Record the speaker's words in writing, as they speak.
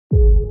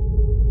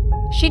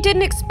She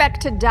didn't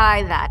expect to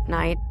die that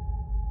night.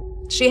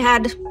 She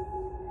had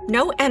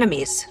no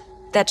enemies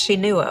that she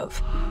knew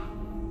of.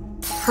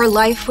 Her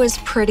life was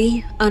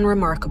pretty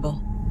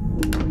unremarkable.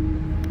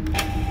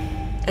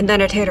 And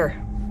then it hit her.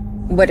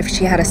 What if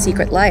she had a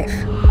secret life?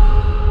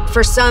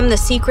 For some, the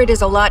secret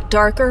is a lot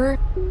darker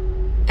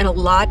and a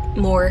lot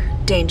more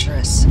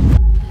dangerous.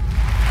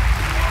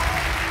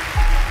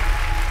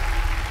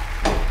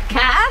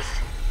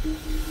 Kath?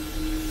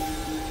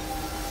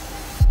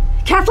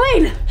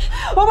 Kathleen!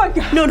 Oh my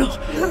God. No.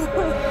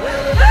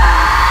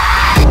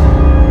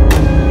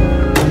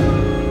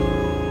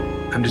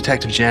 I'm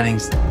Detective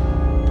Jennings.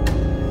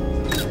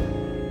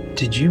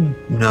 Did you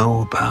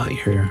know about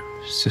your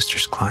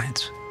sister's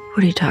clients?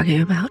 What are you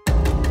talking about?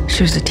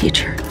 She was a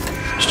teacher.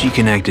 She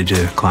connected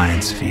to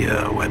clients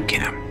via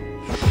webcam.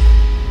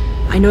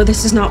 I know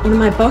this is not one of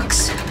my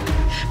books,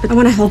 but I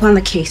want to help on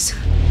the case.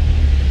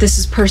 This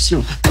is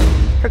personal.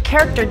 Her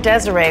character,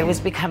 Desiree, was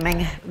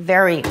becoming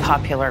very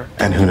popular.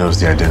 And who knows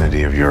the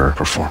identity of your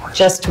performers?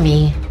 Just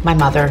me, my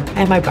mother,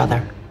 and my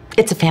brother.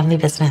 It's a family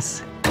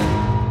business.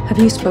 Have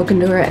you spoken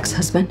to her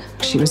ex-husband?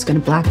 She was going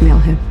to blackmail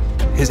him.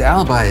 His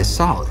alibi is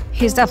solid.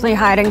 He's definitely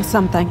hiding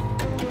something.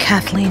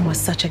 Kathleen was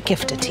such a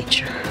gifted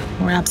teacher.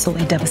 We're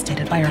absolutely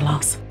devastated by her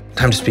loss.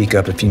 Time to speak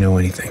up if you know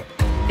anything.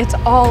 It's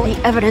all the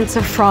evidence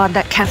of fraud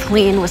that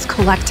Kathleen was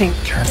collecting.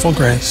 Careful,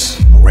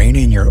 Grace. Rein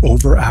in your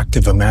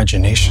overactive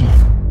imagination,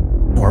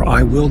 or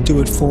I will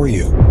do it for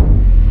you.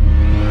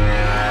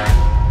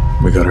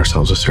 We got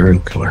ourselves a serial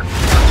killer.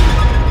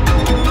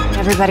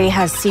 Everybody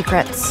has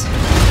secrets,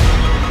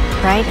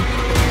 right?